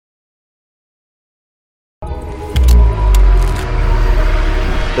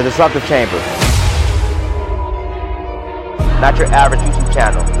The Disruptive Chamber. Not your average YouTube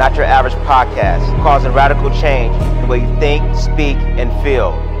channel, not your average podcast, causing radical change in the way you think, speak, and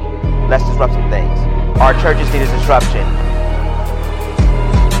feel. Let's disrupt some things. Our churches need a disruption.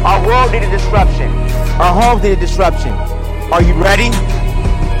 Our world needs a disruption. Our homes need a disruption. Are you ready?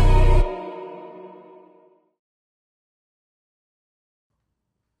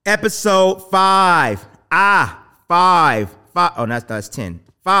 Episode 5. Five. Oh, that's 10.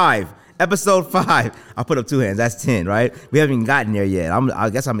 5. Episode 5. I'll put up 2 hands. That's 10, right? We haven't even gotten there yet. I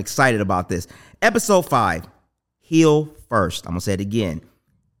guess I'm excited about this. Episode 5. Heal first. I'm going to say it again.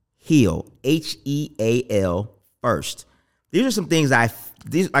 Heal. Heal first. These are some things like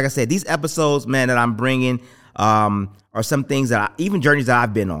I said, these episodes, man, that I'm bringing are some things even journeys that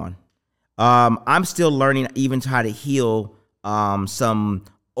I've been on. I'm still learning even how to heal some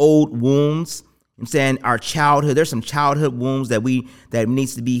old wounds. I'm saying our childhood. There's some childhood wounds that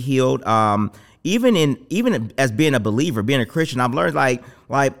needs to be healed. Even as being a believer, being a Christian, I've learned like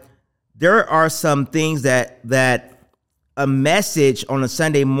there are some things that a message on a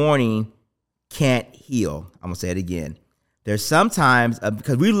Sunday morning can't heal. I'm gonna say it again. There's sometimes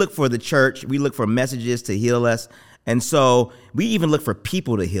because we look for the church, we look for messages to heal us, and so we even look for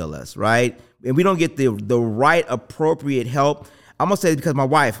people to heal us, right? And we don't get the right appropriate help. I'm gonna say it because my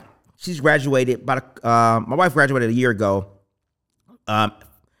wife. She's graduated my wife graduated a year ago.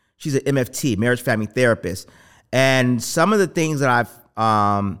 She's an MFT, marriage family therapist. And some of the things that I've,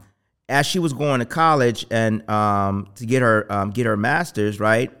 as she was going to college and to get her master's,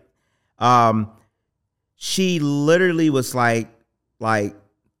 right? She literally was like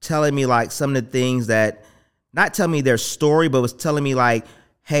telling me like some of the things that, not telling me their story, but was telling me like,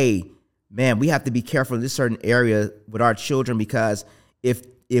 hey, man, we have to be careful in this certain area with our children because if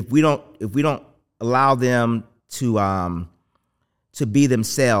we don't allow them to be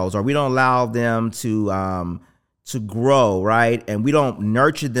themselves, or we don't allow them to grow, right, and we don't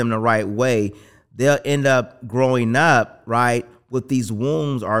nurture them the right way, they'll end up growing up, right, with these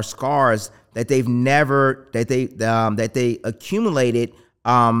wounds or scars that they accumulated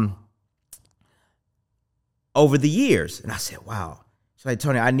over the years. And I said, wow. She's like,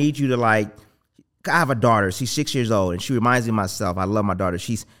 Tony, I need you to I have a daughter. She's 6 years old, and she reminds me of myself. I love my daughter.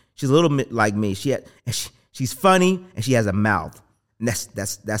 She's a little bit like me. She's funny, and she has a mouth. And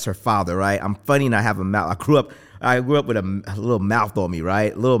that's her father, right? I'm funny, and I have a mouth. I grew up with a little mouth on me,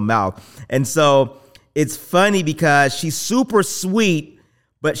 right? A little mouth. And so it's funny because she's super sweet,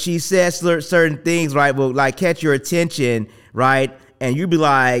 but she says certain things, right, will like catch your attention, right? And you'd be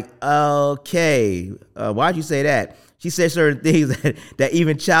like, okay, why'd you say that? She says certain things that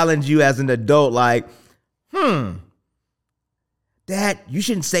even challenge you as an adult, like, Dad, you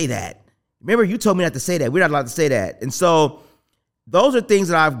shouldn't say that. Remember, you told me not to say that. We're not allowed to say that. And so those are things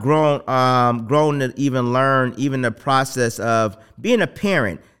that I've grown to even learn, even the process of being a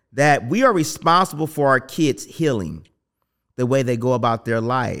parent, that we are responsible for our kids' healing, the way they go about their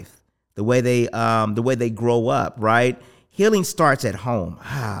life, the way they grow up, right? Healing starts at home.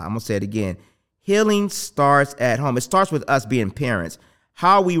 I'm going to say it again. Healing starts at home. It starts with us being parents.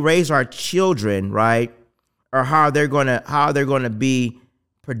 How we raise our children, right, or how they're gonna be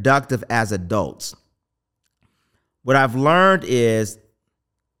productive as adults. What I've learned is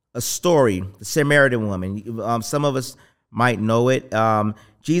a story, the Samaritan woman. Some of us might know it.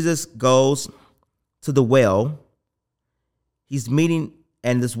 Jesus goes to the well. He's meeting,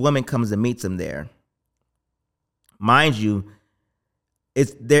 and this woman comes and meets him there. Mind you,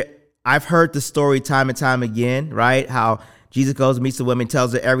 it's there. I've heard the story time and time again, right? How Jesus goes and meets the woman,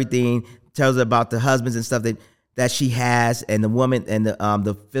 tells her everything, tells her about the husbands and stuff that she has, and the woman, and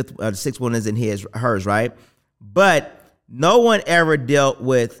the sixth one is in hers, right? But no one ever dealt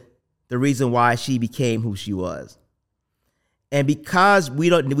with the reason why she became who she was. And because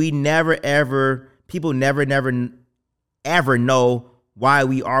people never ever know why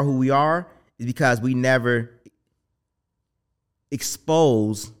we are who we are, is because we never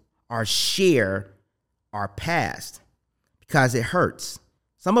expose or share our past, because it hurts.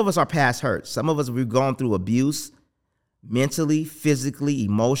 Some of us, our past hurts. Some of us, we've gone through abuse mentally, physically,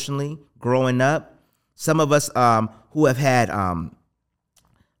 emotionally, growing up. Some of us who have had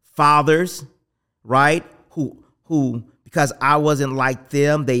fathers, right, who because I wasn't like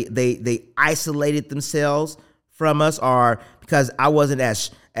them, they isolated themselves from us, or because I wasn't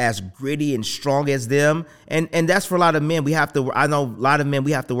as gritty and strong as them. And that's for a lot of men. I know a lot of men,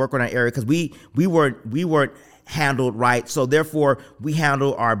 we have to work on that area because we weren't handled right. So therefore we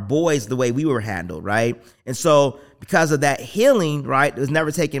handle our boys the way we were handled, right? And so because of that healing, right, it was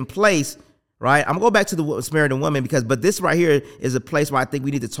never taking place, right? I'm gonna go back to the Samaritan woman but this right here is a place where I think we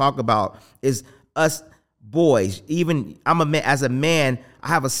need to talk about is us boys. Even I'm a man, as a man, I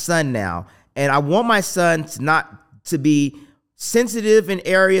have a son now, and I want my son to be sensitive in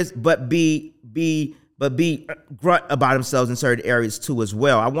areas, but be grunt about themselves in certain areas too as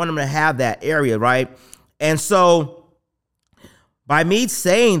well. I want them to have that area, right? And so by me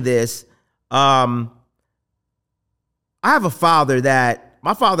saying this, I have a father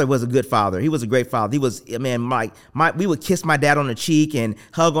my father was a good father. He was a great father. He was, man, we would kiss my dad on the cheek and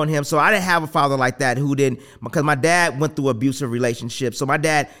hug on him. So I didn't have a father like that because my dad went through abusive relationships. So my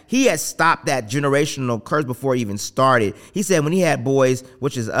dad, he had stopped that generational curse before it even started. He said when he had boys,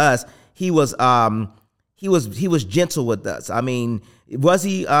 which is us, he was gentle with us. I mean,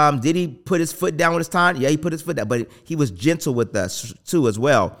 did he put his foot down with his time? Yeah, he put his foot down, but he was gentle with us too as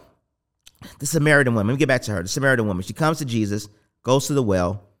well. The Samaritan woman, let me get back to her. The Samaritan woman, she comes to Jesus, goes to the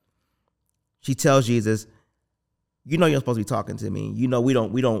well. She tells Jesus, "You know you're supposed to be talking to me. You know we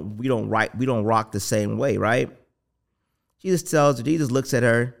don't rock the same way, right?" Jesus looks at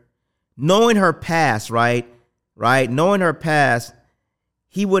her, knowing her past, right? Knowing her past,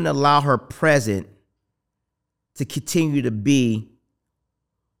 he wouldn't allow her present to continue to be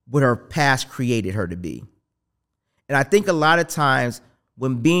what her past created her to be. And I think a lot of times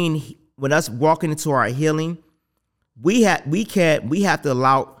when us walking into our healing, we have to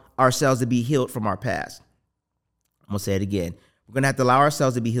allow ourselves to be healed from our past. I'm gonna say it again. We're gonna have to allow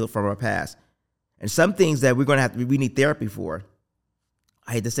ourselves to be healed from our past. And some things that we need therapy for.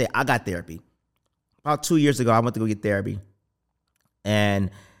 I hate to say it, I got therapy. About 2 years ago, I went to go get therapy.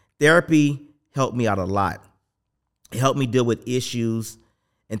 And therapy helped me out a lot. It helped me deal with issues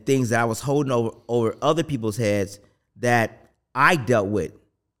and things that I was holding over other people's heads that I dealt with.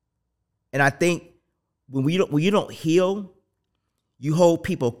 And I think when you don't heal, you hold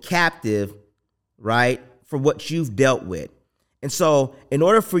people captive, right, for what you've dealt with. And so in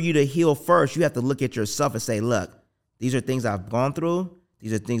order for you to heal first, you have to look at yourself and say, look, these are things I've gone through.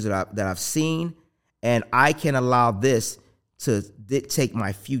 These are things that I've seen, and I can allow this to dictate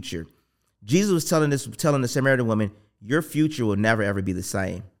my future. Jesus was telling the Samaritan woman, your future will never, ever be the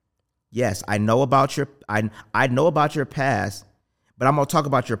same. Yes, I know about I know about your past, but I'm going to talk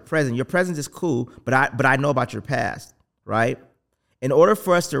about your present. Your present is cool, but I know about your past, right? In order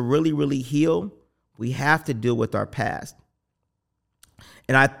for us to really, really heal, we have to deal with our past.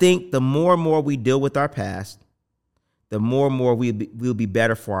 And I think the more and more we deal with our past, the more and more we'll be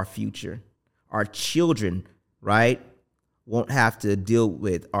better for our future. Our children, right, won't have to deal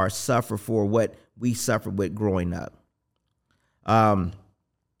with or suffer for what we suffered with growing up. I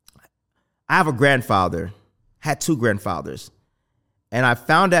have a grandfather, had two grandfathers. And I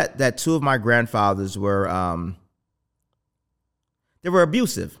found that two of my grandfathers were they were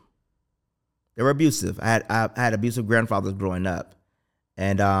abusive. They were abusive. I had abusive grandfathers growing up,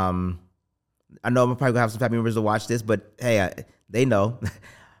 and I know I'm probably gonna have some family members to watch this, but hey, they know.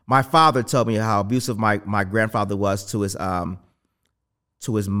 My father told me how abusive my grandfather was to his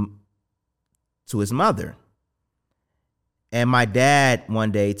mother, and my dad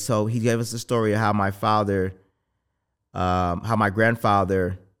one day he gave us the story of how my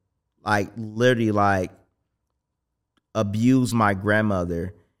grandfather literally abused my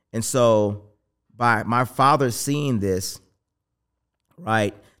grandmother. And so by my father seeing this,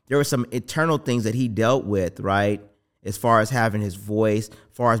 right, there were some internal things that he dealt with, right, as far as having his voice, as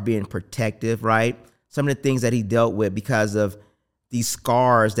far as being protective, right, some of the things that he dealt with because of these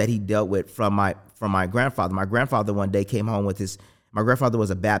scars that he dealt with from my grandfather. My grandfather one day came home with my grandfather was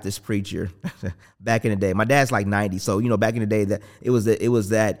a Baptist preacher back in the day. My dad's like 90, so back in the day that it was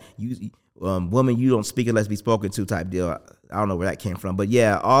that woman you don't speak unless be spoken to type deal. I don't know where that came from, but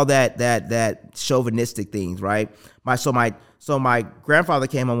yeah, all that chauvinistic things, right? So my grandfather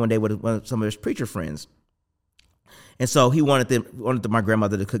came home one day with some of his preacher friends, and so he wanted my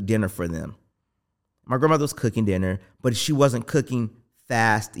grandmother to cook dinner for them. My grandmother was cooking dinner, but she wasn't cooking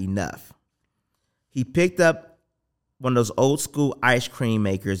fast enough. He picked up one of those old school ice cream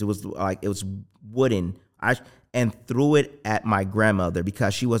makers. It was wooden, and threw it at my grandmother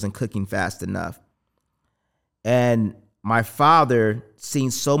because she wasn't cooking fast enough. And my father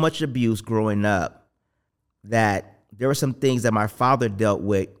seen so much abuse growing up that there were some things that my father dealt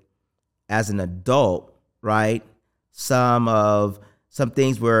with as an adult, right? Some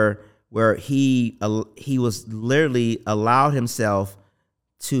things where he was literally allowed himself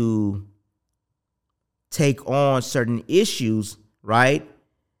to take on certain issues, right,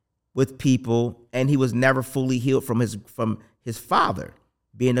 with people, and he was never fully healed from his father,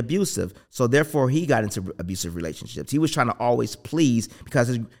 being abusive. So therefore, he got into abusive relationships. He was trying to always please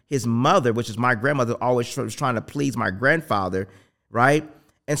because his mother, which is my grandmother, always was trying to please my grandfather, right?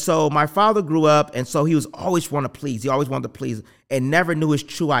 And so my father grew up, and so he was always wanting to please. He always wanted to please and never knew his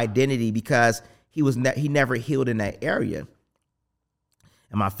true identity because he never healed in that area.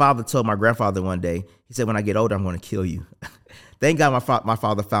 And my father told my grandfather one day, he said, when I get older, I'm going to kill you. Thank God my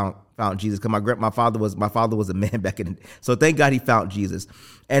father found Jesus, because my father was a man back in the day. So thank God he found Jesus.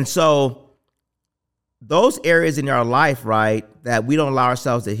 And so those areas in our life, right, that we don't allow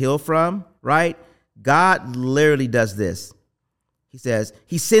ourselves to heal from, right, God literally does this. He says,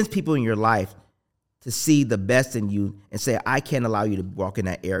 he sends people in your life to see the best in you and say, I can't allow you to walk in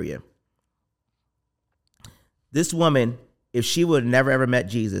that area. This woman, if she would have never, ever met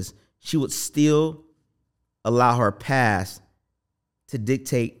Jesus, she would still allow her past to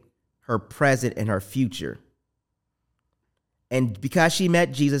dictate her present and her future. And because she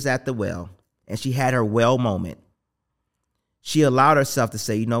met Jesus at the well and she had her well moment, she allowed herself to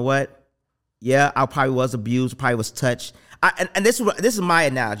say, you know what? Yeah, I probably was abused, probably was touched. And this is my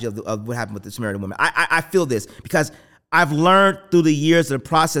analogy of what happened with the Samaritan woman. I feel this because I've learned through the years of the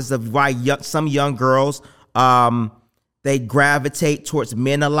process of why some young girls, they gravitate towards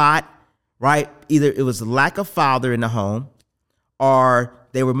men a lot, right? Either it was lack of father in the home or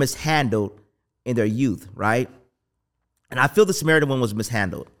they were mishandled in their youth, right? And I feel the Samaritan woman was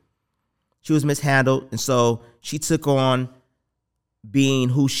mishandled. She was mishandled, and so she took on being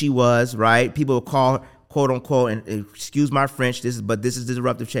who she was, right? People would call her, quote unquote, and excuse my French, this is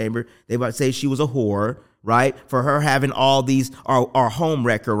Disruptive Chamber. They might say she was a whore, right? For her having all these, our home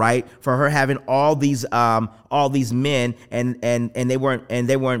wrecker, right? For her having all these men, and they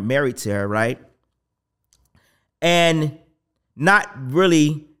weren't married to her, right? And not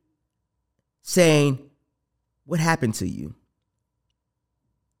really saying, what happened to you?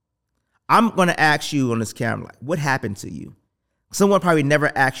 I'm going to ask you on this camera, like, what happened to you? Someone probably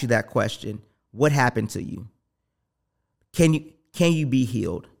never asked you that question. What happened to you? Can you be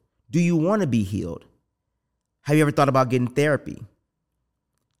healed? Do you want to be healed? Have you ever thought about getting therapy?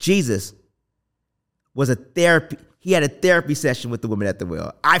 Jesus was a therapy. He had a therapy session with the woman at the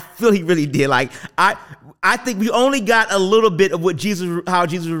well. I feel he really did. Like, I think we only got a little bit of how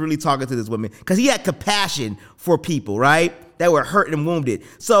Jesus was really talking to this woman, because he had compassion for people, right, that were hurt and wounded.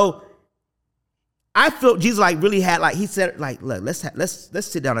 So I felt Jesus really had, he said, look, let's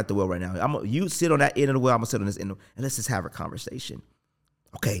sit down at the well right now. You sit on that end of the well, I'm gonna sit on this end, and let's just have a conversation.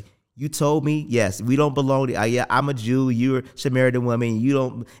 Okay, you told me, yes, we don't belong to. Yeah, I'm a Jew, you're a Samaritan woman,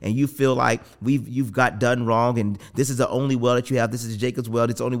 and you feel like you've got done wrong, and this is the only well that you have. This is Jacob's well.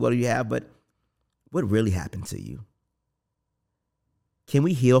 It's the only well you have. But what really happened to you? Can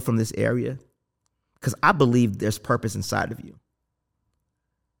we heal from this area? Because I believe there's purpose inside of you.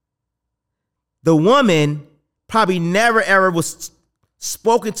 The woman probably never ever was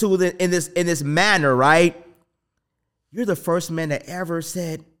spoken to in this manner, right? You're the first man that ever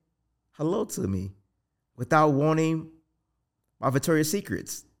said hello to me without wanting my Victoria's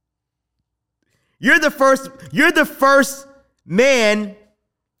Secrets. You're the first man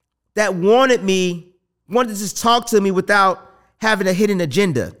that wanted to just talk to me without having a hidden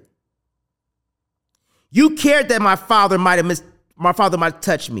agenda. You cared that my father might have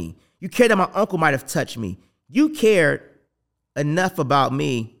touched me. You cared that my uncle might have touched me. You cared enough about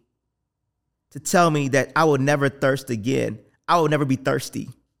me to tell me that I will never thirst again. I will never be thirsty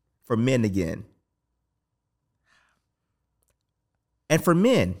for men again. And for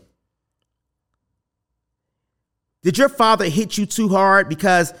men, did your father hit you too hard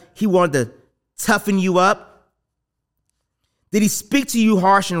because he wanted to toughen you up? Did he speak to you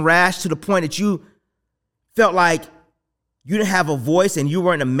harsh and rash to the point that you felt like you didn't have a voice and you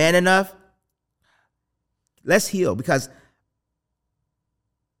weren't a man enough? Let's heal, because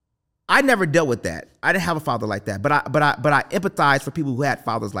I never dealt with that. I didn't have a father like that, but I empathize for people who had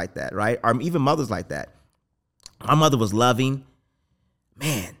fathers like that, right? Or even mothers like that. My mother was loving,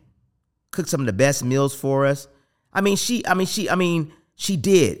 man, cooked some of the best meals for us. She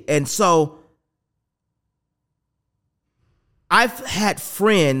did. And so I've had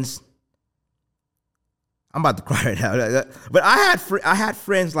friends. I'm about to cry right now, but I had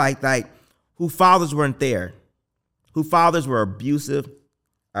friends like who fathers weren't there, who fathers were abusive,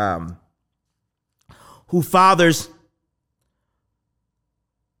 who fathers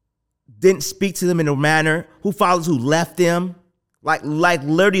didn't speak to them in a manner, who fathers who left them,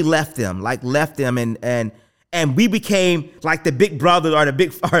 literally left them, and we became like the big brother or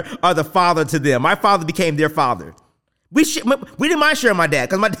the father to them. My father became their father. We didn't mind sharing my dad,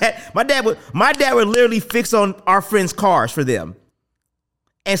 because my dad would literally fix on our friends' cars for them.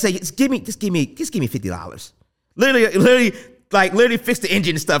 and say, just give me $50. Literally fix the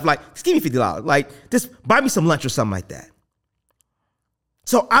engine and stuff. Like, just give me $50. Like, just buy me some lunch or something like that.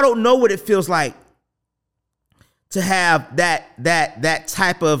 So I don't know what it feels like to have that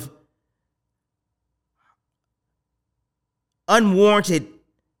type of unwarranted,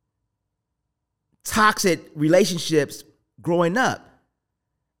 toxic relationships growing up.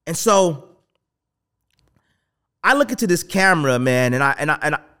 And so I look into this camera, man,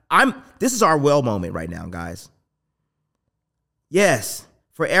 and I'm this is our well moment right now, guys. Yes,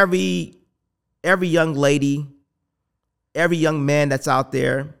 for every young lady, every young man that's out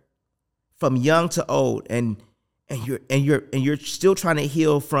there, from young to old, and you're still trying to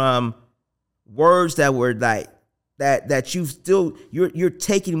heal from words that were like that you're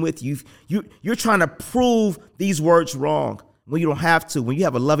taking with you. You're trying to prove these words wrong when you don't have to. When you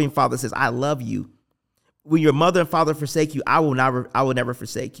have a loving father that says, "I love you." When your mother and father forsake you, I will never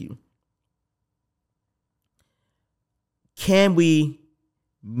forsake you. Can we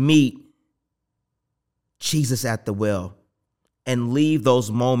meet Jesus at the well and leave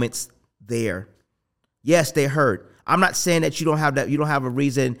those moments there? Yes, they hurt. I'm not saying that you don't have a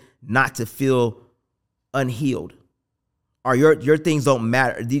reason not to feel unhealed, or your things don't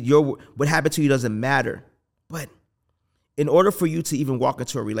matter. What happened to you doesn't matter. But in order for you to even walk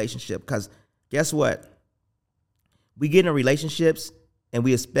into a relationship, because guess what? We get into relationships and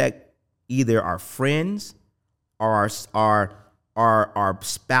we expect either our friends or our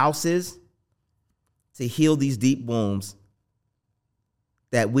spouses to heal these deep wounds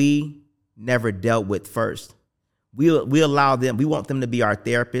that we never dealt with first. We allow them. We want them to be our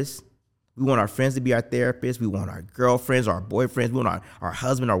therapists. We want our friends to be our therapists. We want our girlfriends, our boyfriends. We want our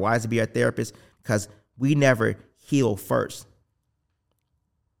husband, our wives to be our therapists, because we never heal first.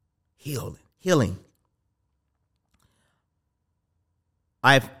 Healing.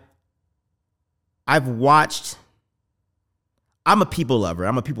 I've watched. I'm a people lover.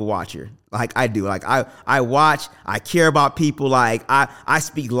 I'm a people watcher. Like I do. Like I watch. I care about people. Like I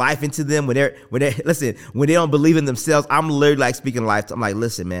speak life into them when they don't believe in themselves. I'm literally like speaking life. I'm like,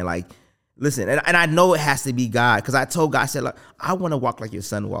 listen, man. Like, listen. And I know it has to be God, because I told God, I said, like, I want to walk like your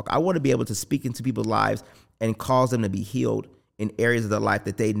son walked. I want to be able to speak into people's lives and cause them to be healed in areas of their life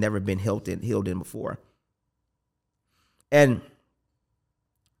that they've never been healed in before. And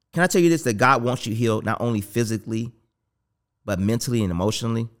can I tell you this, that God wants you healed, not only physically, but mentally and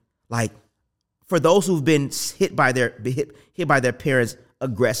emotionally? Like, for those who've been hit by their parents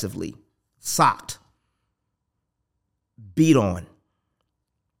aggressively, socked, beat on,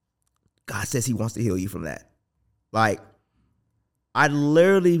 God says he wants to heal you from that. Like, I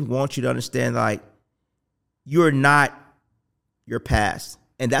literally want you to understand, like, you're not your past.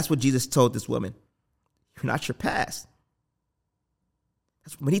 And that's what Jesus told this woman. You're not your past.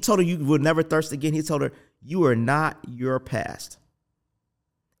 When he told her you would never thirst again, he told her, you are not your past.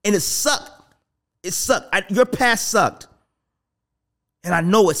 And it sucked. It sucked. Your past sucked. And I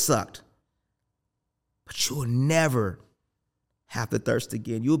know it sucked. But you will never have to thirst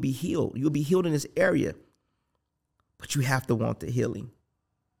again. You'll be healed. You'll be healed in this area. But you have to want the healing.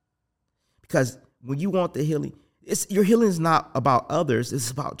 Because when you want the healing, your healing is not about others.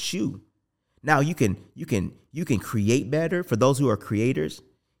 It's about you. Now you can create better. For those who are creators,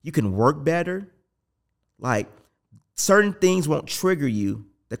 you can work better. Like, certain things won't trigger you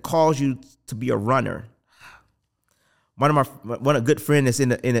that cause you to be a runner. One of a good friend that's in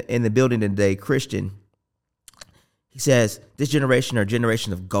the building today, Christian, he says this generation are a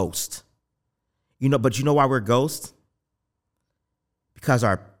generation of ghosts. But you know why we're ghosts? Because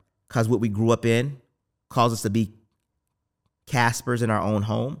what we grew up in caused us to be Caspers in our own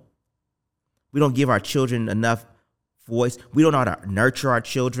home. We don't give our children enough voice. We don't know how to nurture our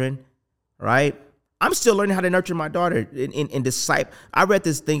children, right? I'm still learning how to nurture my daughter in disciple. I read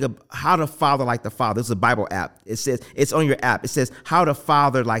this thing of how to father like the Father. This is a Bible app. It says, it's on your app. It says how to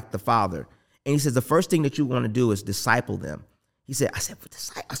father like the Father. And he says the first thing that you want to do is disciple them. I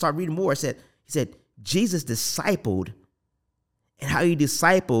started reading more. He said, Jesus discipled, and how he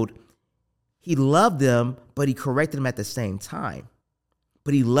discipled, he loved them, but he corrected them at the same time.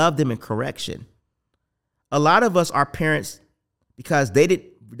 But he loved them in correction. A lot of us are parents because they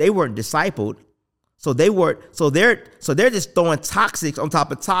weren't discipled. So they're just throwing toxics on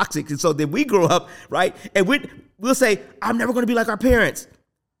top of toxics. And so then we grow up, right? And we'll say, I'm never going to be like our parents.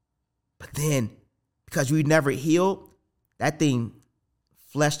 But then because we never healed, that thing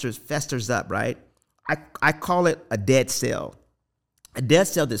festers up, right? I call it a dead cell. A dead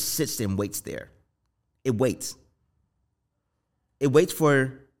cell that sits and waits there. It waits. It waits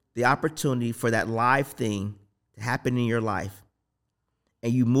for the opportunity for that live thing to happen in your life.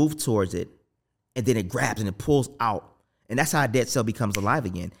 and you move towards it, and then it grabs and it pulls out. And that's how a dead cell becomes alive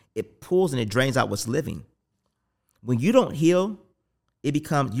again. It pulls and it drains out what's living. When you don't heal, it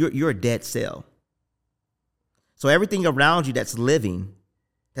becomes, you're a dead cell. So everything around you that's living,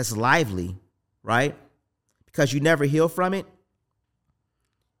 that's lively, right? Because you never heal from it,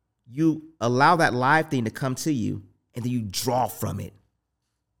 you allow that live thing to come to you, and then you draw from it.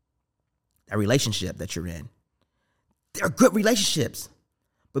 That relationship that you're in. They're good relationships.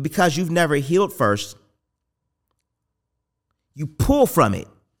 But because you've never healed first, you pull from it.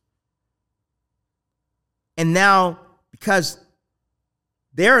 And now, because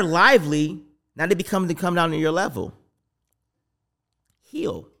they're lively, now they come down to your level.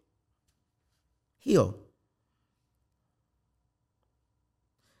 Heal. Heal.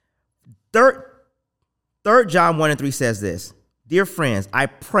 Third John 1:3 says this: Dear friends, I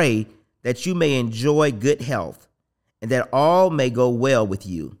pray that you may enjoy good health and that all may go well with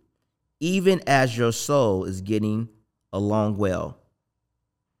you, even as your soul is getting along well.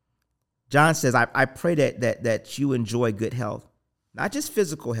 John says, I pray that you enjoy good health, not just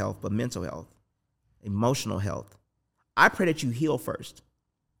physical health, but mental health, emotional health. I pray that you heal first.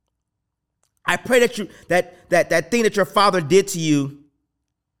 I pray that thing that your father did to you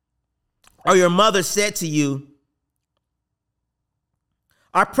or your mother said to you,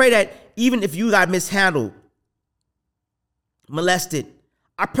 I pray that even if you got mishandled, molested,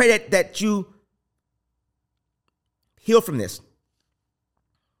 I pray that you heal from this.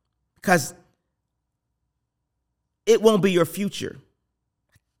 Because it won't be your future.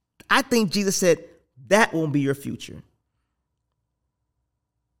 I think Jesus said that won't be your future.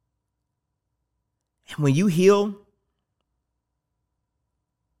 And when you heal,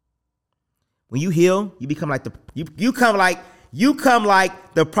 you become like you come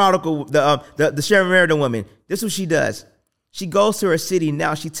like the prodigal, the Samaritan woman. This is what she does. She goes to her city.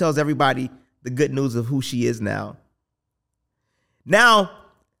 Now she tells everybody the good news of who she is now. Now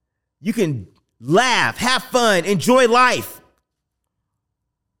you can laugh, have fun, enjoy life.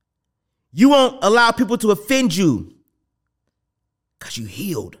 You won't allow people to offend you because you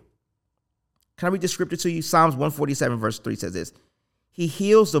healed. Can I read the scripture to you? Psalms 147 verse 3 says this: He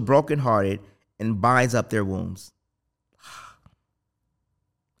heals the brokenhearted and binds up their wounds.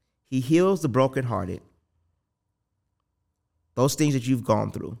 He heals the brokenhearted. Those things that you've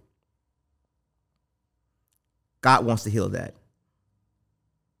gone through. God wants to heal that.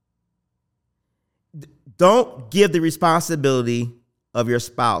 Don't give the responsibility of your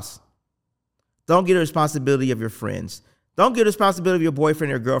spouse. Don't give the responsibility of your friends. Don't give the responsibility of your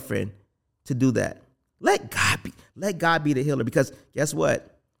boyfriend or girlfriend to do that. Let God be the healer, because guess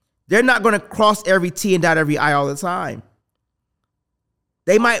what? They're not going to cross every T and dot every I all the time.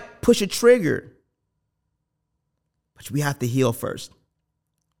 They might push a trigger, but we have to heal first.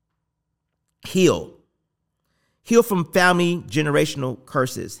 Heal. Heal from family generational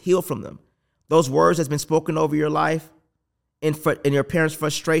curses. Heal from them. Those words that's been spoken over your life, in your parents'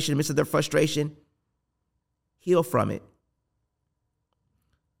 frustration, in the midst of their frustration, heal from it.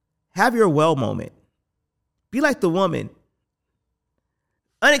 Have your well moment. Be like the woman.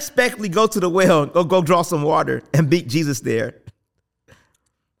 Unexpectedly go to the well, go draw some water and meet Jesus there.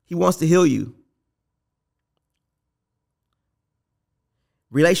 He wants to heal you.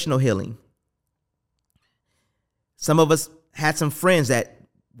 Relational healing. Some of us had some friends that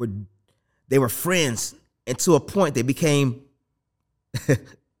were friends, and to a point they became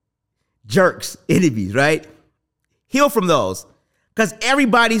jerks, enemies, right? Heal from those, because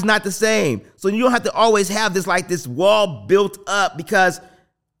everybody's not the same. So you don't have to always have this wall built up, because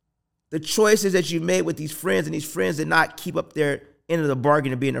the choices that you made with these friends, and these friends did not keep up their end of the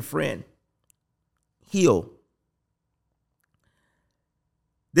bargain of being a friend. Heal.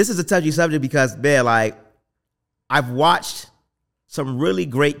 This is a touchy subject because, man, I've watched some really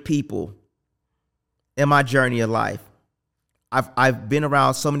great people in my journey of life. I've been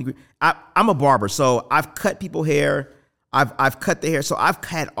around so many. I'm a barber, so I've cut people hair. I've cut their hair, so I've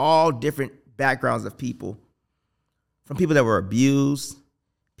had all different backgrounds of people, from people that were abused,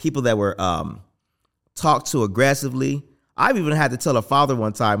 people that were talked to aggressively. I've even had to tell a father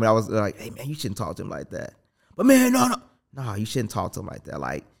one time when I was like, "Hey man, you shouldn't talk to him like that." But man, no, you shouldn't talk to him like that.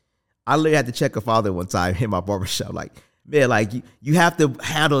 Like, I literally had to check a father one time in my barbershop. Like, man, like you have to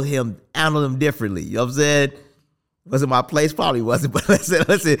handle him differently. You know what I'm saying? Was it my place? Probably wasn't. But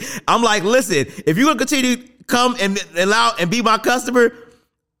listen. I'm like, listen, if you're gonna continue to come and allow and be my customer,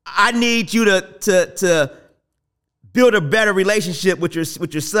 I need you to build a better relationship with your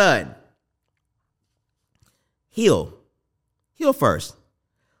son. Heal first,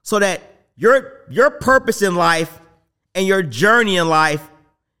 so that your purpose in life and your journey in life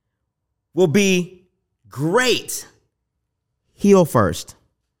will be great. Heal first.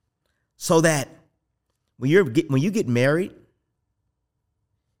 So that when you get married,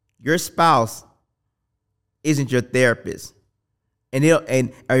 your spouse isn't your therapist.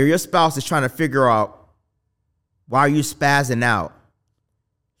 Or your spouse is trying to figure out why are you spazzing out.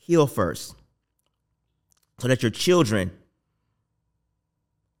 Heal first. So that your children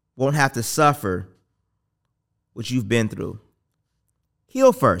won't have to suffer what you've been through.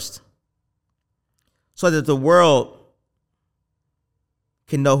 Heal first. So that the world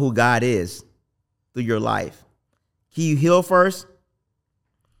can know who God is through your life. Can you heal first?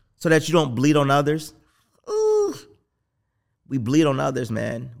 So that you don't bleed on others? Ooh. We bleed on others,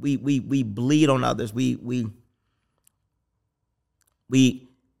 man. We bleed on others. We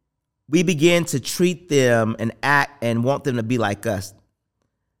begin to treat them and act and want them to be like us.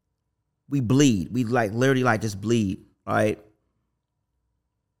 We bleed. We literally just bleed, right?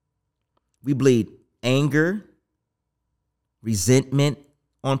 We bleed anger, resentment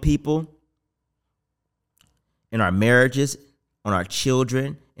on people, in our marriages, on our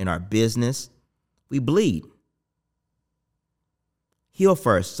children, in our business. We bleed. Heal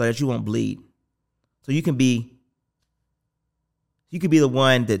first so that you won't bleed. So you can be the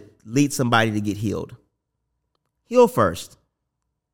one that leads somebody to get healed. Heal first.